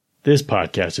This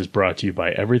podcast is brought to you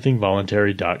by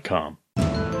everythingvoluntary.com.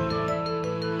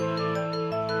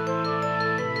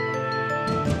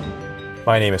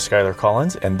 My name is Skylar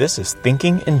Collins, and this is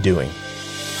Thinking and Doing.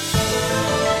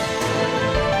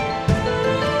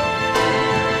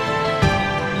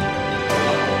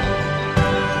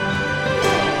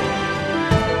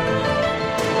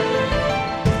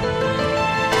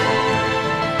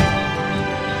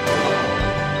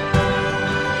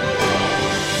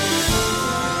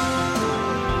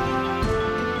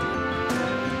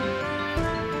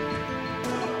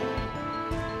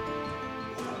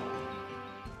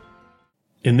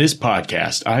 In this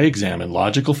podcast, I examine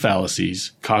logical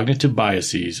fallacies, cognitive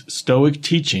biases, Stoic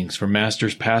teachings from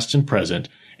masters past and present,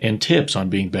 and tips on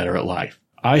being better at life.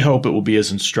 I hope it will be as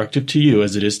instructive to you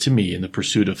as it is to me in the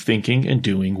pursuit of thinking and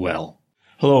doing well.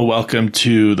 Hello, welcome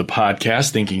to the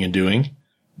podcast, Thinking and Doing.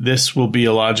 This will be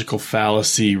a logical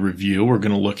fallacy review. We're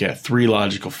going to look at 3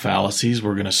 logical fallacies.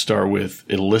 We're going to start with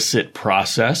illicit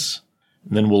process,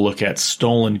 and then we'll look at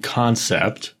stolen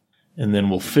concept, and then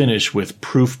we'll finish with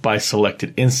proof by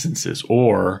selected instances,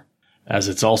 or, as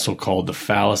it's also called, the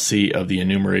fallacy of the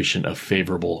enumeration of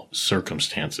favorable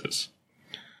circumstances.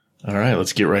 All right,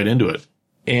 let's get right into it.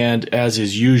 And as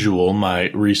is usual,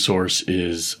 my resource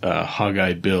is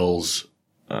Haggai Bill's,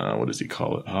 what does he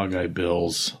call it? Haggai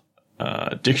Bill's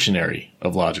Dictionary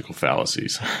of Logical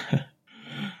Fallacies.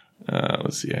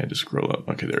 Let's see, I had to scroll up.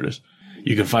 Okay, there it is.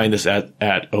 You can find this at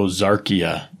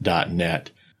ozarkia.net.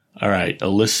 All right,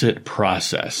 illicit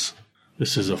process.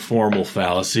 This is a formal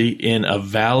fallacy. In a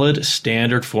valid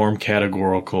standard form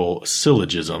categorical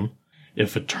syllogism,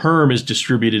 if a term is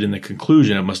distributed in the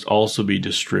conclusion, it must also be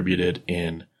distributed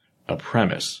in a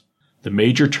premise. The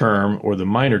major term or the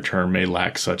minor term may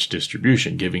lack such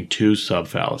distribution, giving 2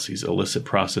 sub-fallacies: illicit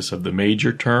process of the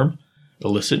major term,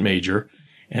 illicit major,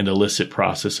 and illicit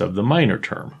process of the minor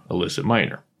term, illicit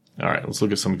minor. All right, let's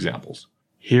look at some examples.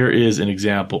 Here is an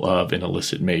example of an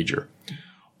illicit major.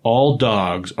 All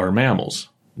dogs are mammals.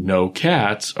 No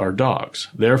cats are dogs.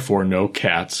 Therefore, no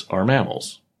cats are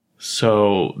mammals.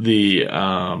 So the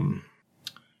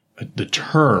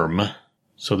term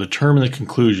in the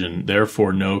conclusion,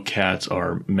 therefore, no cats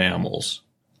are mammals.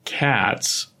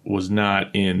 Cats was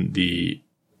not in the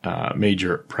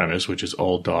major premise, which is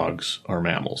all dogs are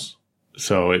mammals.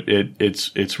 So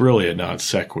it's really a non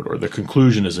sequitur. The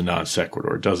conclusion is a non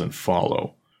sequitur. It doesn't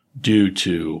follow due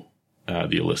to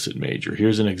the illicit major.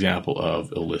 Here's an example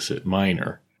of illicit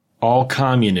minor. All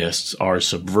communists are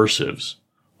subversives.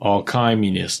 All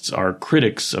communists are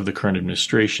critics of the current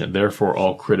administration. Therefore,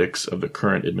 all critics of the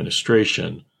current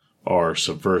administration are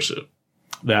subversive.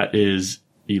 That is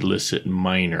illicit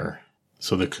minor.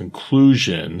 So the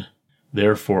conclusion,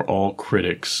 therefore, all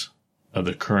critics of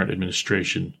the current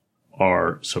administration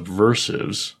are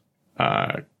subversives.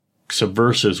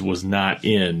 Subversives was not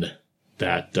in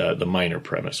that the minor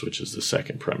premise, which is the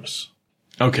second premise.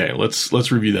 Okay,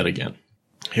 let's review that again.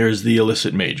 Here's the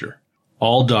illicit major.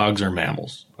 All dogs are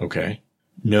mammals. Okay.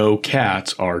 No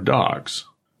cats are dogs.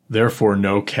 Therefore,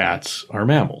 no cats are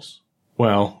mammals.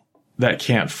 Well, that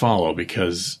can't follow,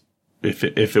 because if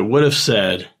it would have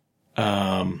said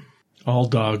all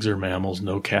dogs are mammals,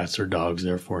 no cats are dogs,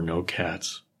 therefore no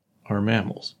cats are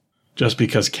mammals. Just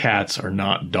because cats are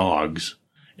not dogs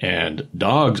and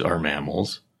dogs are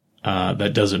mammals,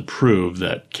 that doesn't prove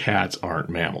that cats aren't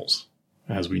mammals.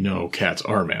 As we know, cats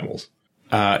are mammals.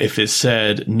 If it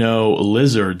said no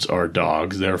lizards are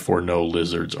dogs, therefore no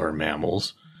lizards are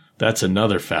mammals, that's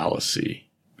another fallacy,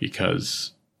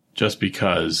 because just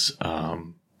because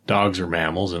dogs are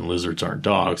mammals and lizards aren't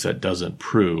dogs, that doesn't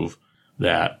prove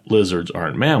that lizards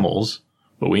aren't mammals.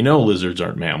 But we know lizards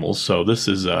aren't mammals, so this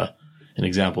is an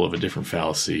example of a different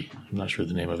fallacy. I'm not sure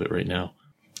the name of it right now.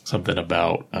 Something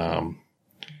about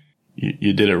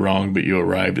you did it wrong, but you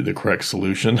arrived at the correct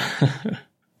solution.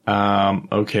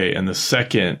 Okay, and the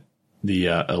second,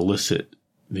 the illicit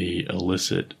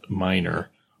minor.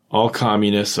 All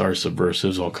communists are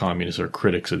subversives. All communists are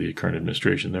critics of the current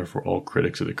administration. Therefore, all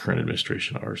critics of the current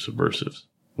administration are subversives.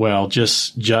 Well,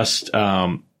 just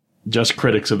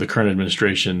critics of the current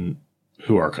administration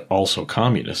who are also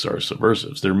communists are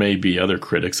subversives. There may be other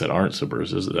critics that aren't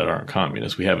subversives, that aren't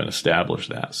communists. We haven't established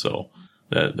that, so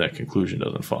that conclusion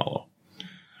doesn't follow.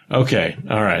 Okay,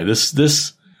 all right.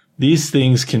 These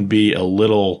things can be a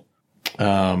little,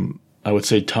 I would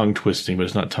say tongue twisting, but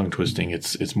it's not tongue twisting.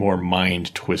 It's more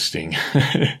mind twisting.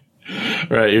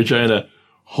 Right? You're trying to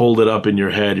hold it up in your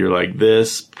head. You're like,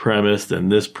 this premise, then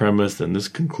this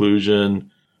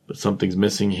conclusion, but something's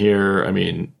missing here. I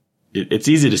mean, it's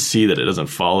easy to see that it doesn't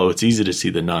follow. It's easy to see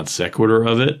the non sequitur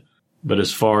of it. But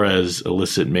as far as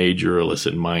illicit major,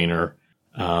 illicit minor,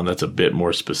 That's a bit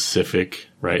more specific,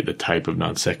 right? The type of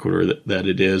non sequitur that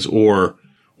it is, or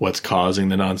what's causing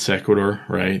the non sequitur,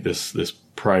 right? This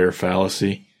prior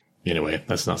fallacy. Anyway,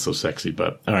 that's not so sexy,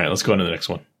 but all right, let's go on to the next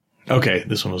one. Okay,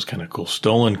 this one was kind of cool.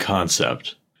 Stolen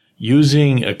concept.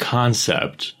 Using a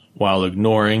concept while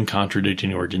ignoring,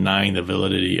 contradicting, or denying the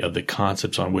validity of the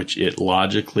concepts on which it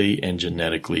logically and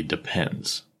genetically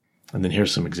depends. And then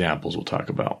here's some examples we'll talk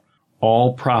about.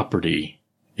 All property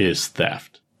is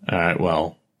theft. All right,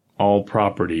 well, all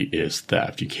property is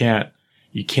theft. You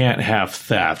can't have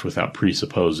theft without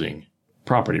presupposing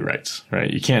property rights,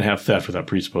 right? You can't have theft without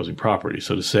presupposing property.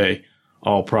 So to say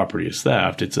all property is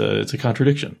theft, it's a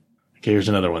contradiction. Okay, here's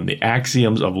another one. The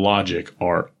axioms of logic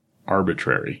are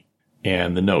arbitrary.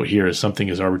 And the note here is something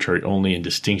is arbitrary only in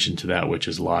distinction to that which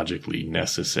is logically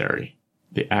necessary.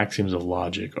 The axioms of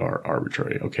logic are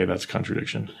arbitrary. Okay, that's a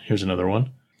contradiction. Here's another one.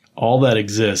 All that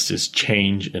exists is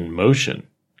change in motion.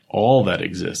 All that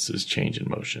exists is change in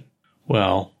motion.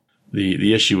 Well,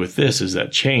 the issue with this is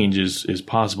that change is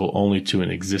possible only to an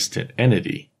existent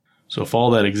entity. So if all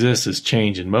that exists is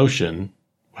change in motion,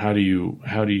 how do you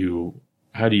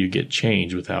get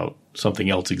change without something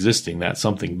else existing, that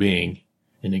something being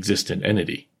an existent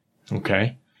entity?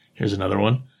 Okay, here's another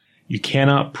one. You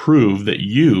cannot prove that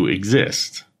you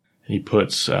exist. He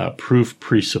puts proof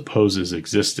presupposes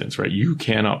existence, right? You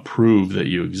cannot prove that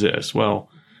you exist. Well,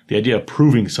 the idea of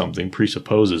proving something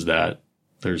presupposes that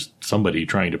there's somebody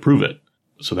trying to prove it.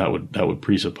 So that would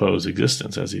presuppose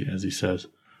existence, as he says.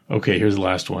 Okay, here's the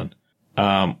last one.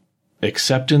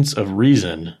 Acceptance of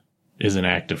reason is an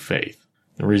act of faith.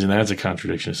 The reason that's a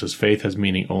contradiction, it says faith has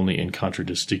meaning only in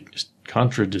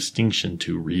contradistinction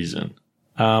to reason.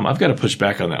 I've got to push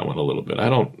back on that one a little bit. I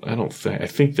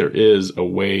think there is a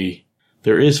way,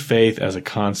 there is faith as a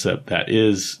concept that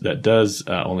does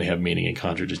only have meaning in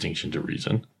contradistinction to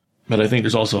reason. But I think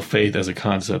there's also faith as a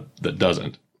concept that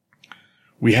doesn't.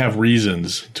 We have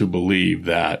reasons to believe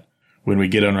that when we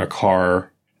get in our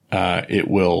car, it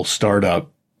will start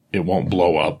up, it won't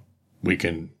blow up. We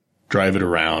can drive it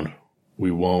around.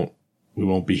 We won't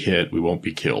be hit. We won't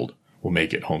be killed. We'll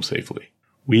make it home safely.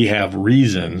 We have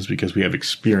reasons because we have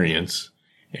experience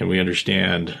and we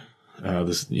understand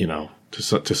this,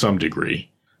 to some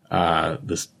degree,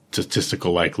 the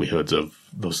statistical likelihoods of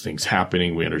those things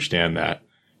happening. We understand that,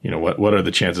 what are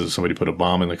the chances of somebody put a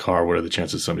bomb in the car? What are the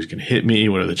chances somebody's going to hit me?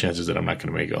 What are the chances that I'm not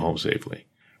going to make it home safely?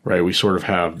 Right? We sort of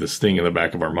have this thing in the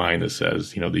back of our mind that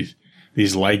says,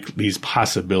 these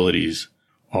possibilities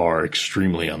are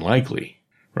extremely unlikely,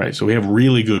 right? So we have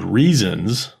really good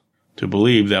reasons to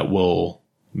believe that we'll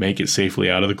make it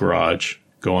safely out of the garage,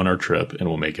 go on our trip, and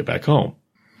we'll make it back home.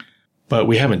 But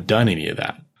we haven't done any of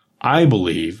that. I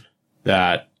believe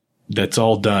that that's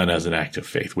all done as an act of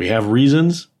faith. We have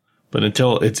reasons, but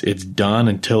until it's done,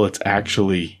 until it's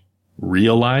actually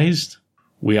realized,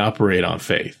 we operate on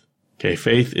faith. Okay,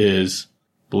 faith is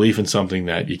belief in something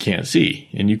that you can't see,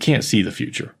 and you can't see the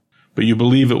future, but you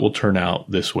believe it will turn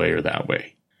out this way or that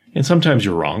way. And sometimes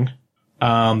you're wrong.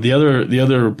 The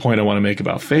other point I want to make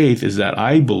about faith is that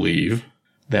I believe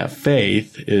that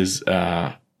faith is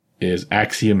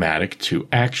axiomatic to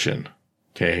action.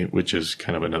 Okay, which is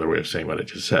kind of another way of saying what I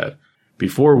just said.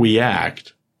 Before we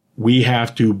act, we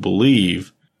have to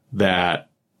believe that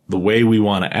the way we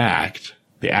want to act,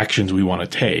 the actions we want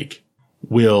to take,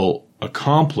 will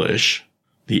accomplish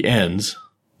the ends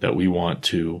that we want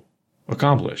to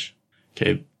accomplish.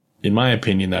 Okay, in my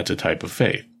opinion, that's a type of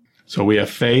faith. So we have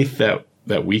faith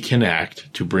that we can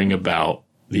act to bring about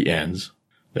the ends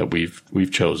that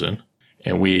we've chosen,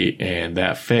 and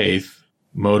that faith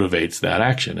motivates that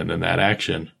action, and then that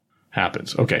action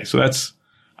happens. Okay, so that's,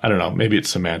 I don't know, maybe it's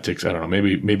semantics. I don't know,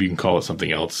 maybe you can call it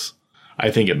something else.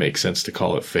 I think it makes sense to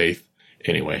call it faith.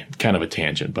 Anyway, kind of a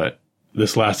tangent, but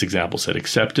this last example said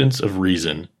acceptance of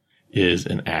reason is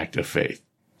an act of faith.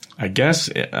 I guess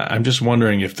I'm just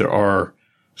wondering if there are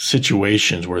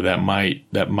situations where that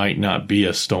might not be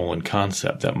a stolen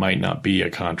concept, that might not be a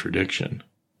contradiction.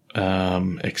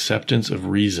 Acceptance of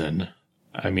reason.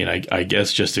 I mean, I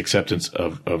guess just acceptance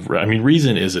of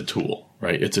reason is a tool,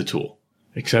 right? It's a tool.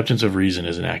 Acceptance of reason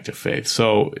is an act of faith.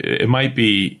 So it might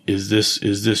be, is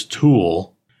this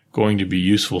tool going to be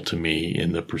useful to me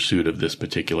in the pursuit of this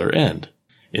particular end?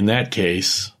 In that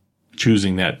case,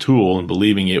 choosing that tool and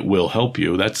believing it will help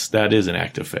you, that is an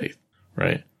act of faith,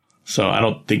 right? So I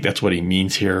don't think that's what he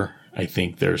means here. I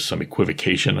think there's some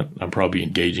equivocation. I'm probably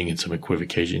engaging in some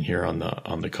equivocation here on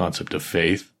the concept of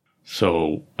faith.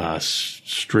 So,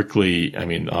 strictly, I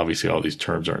mean, obviously all these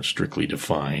terms aren't strictly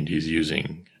defined. He's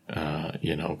using,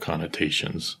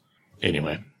 connotations.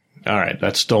 Anyway. All right.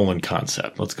 That's stolen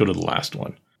concept. Let's go to the last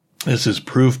one. This is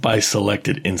proof by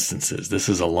selected instances. This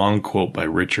is a long quote by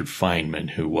Richard Feynman,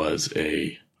 who was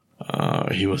an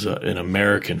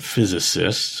American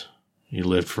physicist. He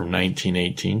lived from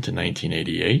 1918 to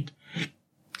 1988.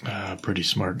 Pretty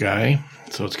smart guy.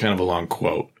 So it's kind of a long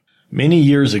quote. Many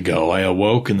years ago, I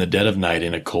awoke in the dead of night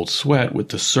in a cold sweat with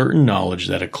the certain knowledge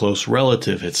that a close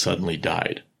relative had suddenly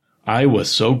died. I was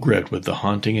so gripped with the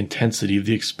haunting intensity of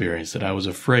the experience that I was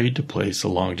afraid to place a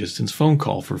long-distance phone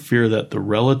call for fear that the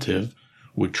relative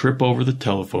would trip over the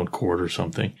telephone cord or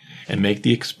something and make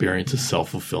the experience a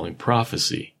self-fulfilling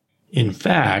prophecy. In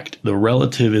fact, the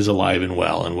relative is alive and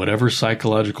well, and whatever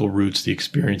psychological roots the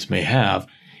experience may have,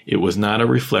 it was not a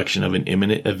reflection of an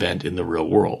imminent event in the real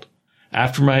world.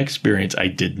 After my experience, I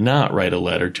did not write a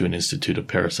letter to an institute of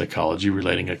parapsychology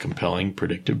relating a compelling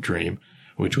predictive dream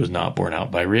which was not borne out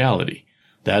by reality.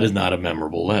 That is not a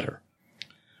memorable letter.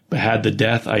 But had the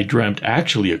death I dreamt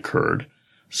actually occurred,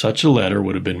 such a letter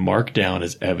would have been marked down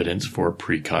as evidence for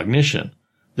precognition.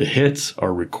 The hits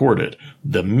are recorded.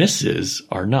 The misses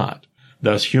are not.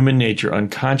 Thus, human nature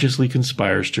unconsciously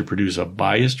conspires to produce a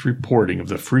biased reporting of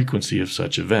the frequency of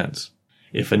such events.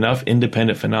 If enough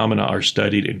independent phenomena are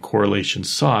studied and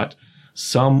correlations sought,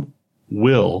 some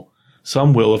will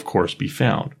of course be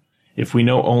found. If we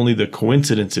know only the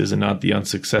coincidences and not the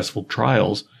unsuccessful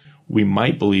trials, we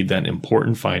might believe that an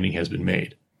important finding has been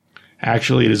made.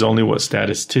 Actually, it is only what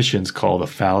statisticians call the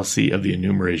fallacy of the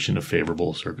enumeration of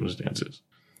favorable circumstances.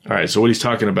 All right, so what he's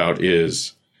talking about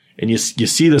is, and you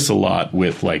see this a lot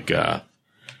with you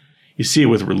see it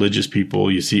with religious people,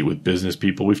 you see it with business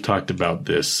people. We've talked about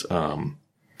this.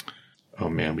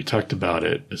 We talked about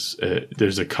it.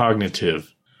 There's a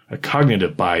cognitive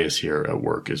bias here at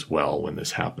work as well when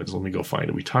this happens. Let me go find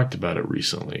it. We talked about it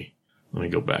recently. Let me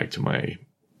go back to my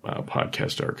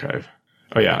podcast archive.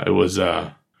 Oh yeah, it was,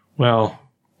 I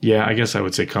guess I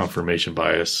would say confirmation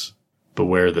bias.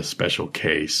 Beware the special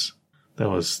case. That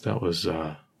was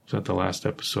that the last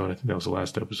episode? I think that was the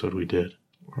last episode we did.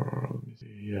 Let me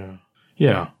see.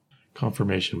 Yeah.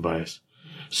 Confirmation bias.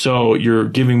 So you're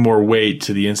giving more weight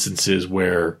to the instances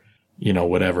where,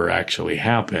 whatever actually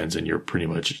happens, and you're pretty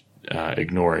much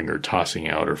ignoring or tossing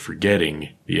out or forgetting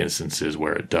the instances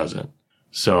where it doesn't.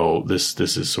 So this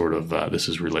is sort of, this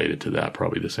is related to that,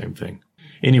 probably the same thing.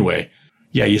 Anyway,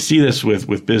 yeah, you see this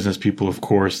with business people, of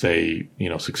course. They,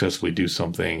 successfully do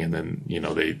something, and then,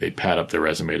 they pad up their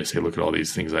resume to say, look at all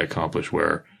these things I accomplished,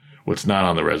 where what's not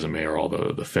on the resume are all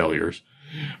the failures.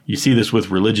 You see this with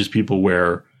religious people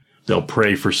where they'll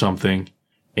pray for something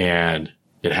and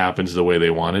it happens the way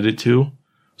they wanted it to.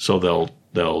 So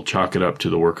they'll chalk it up to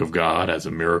the work of God as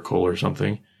a miracle or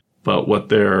something. But what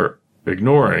they're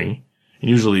ignoring, and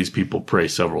usually these people pray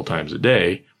several times a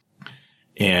day,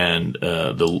 and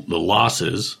the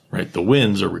losses, right? The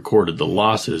wins are recorded. The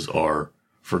losses are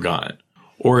forgotten.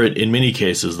 Or in many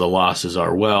cases, the losses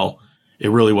are, it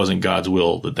really wasn't God's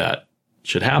will that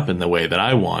should happen the way that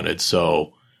I wanted.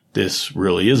 So this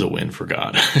really is a win for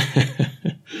God.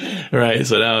 Right?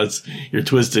 So now you're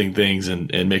twisting things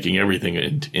and making everything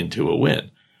into a win,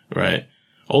 right?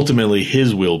 Ultimately,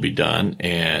 his will be done,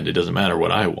 and it doesn't matter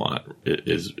what I want. It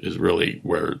is really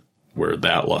where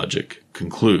that logic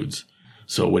concludes.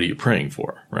 So what are you praying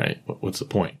for, right? What's the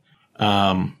point?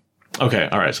 Okay.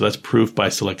 All right. So that's proof by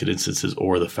selected instances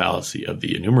or the fallacy of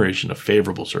the enumeration of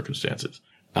favorable circumstances.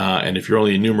 And if you're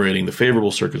only enumerating the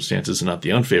favorable circumstances and not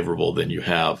the unfavorable, then you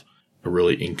have a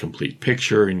really incomplete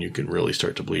picture, and you can really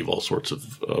start to believe all sorts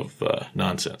of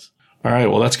nonsense. All right.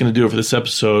 Well, that's going to do it for this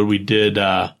episode. We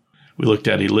looked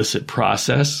at illicit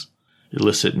process,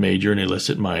 illicit major, and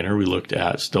illicit minor. We looked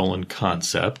at stolen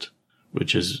concept,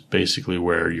 which is basically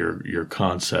where your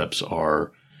concepts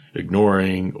are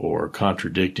ignoring or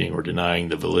contradicting or denying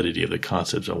the validity of the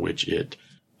concepts on which it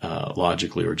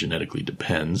logically or genetically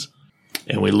depends.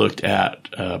 And we looked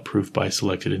at proof by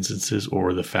selected instances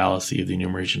or the fallacy of the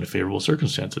enumeration of favorable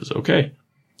circumstances. Okay.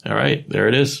 All right. There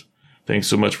it is. Thanks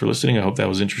so much for listening. I hope that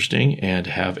was interesting, and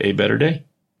have a better day.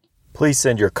 Please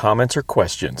send your comments or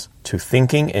questions to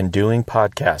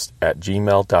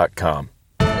thinkinganddoingpodcast@gmail.com.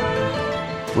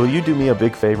 Will you do me a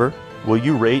big favor? Will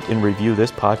you rate and review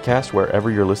this podcast wherever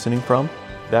you're listening from?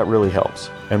 That really helps.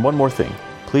 And one more thing,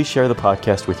 please share the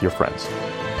podcast with your friends.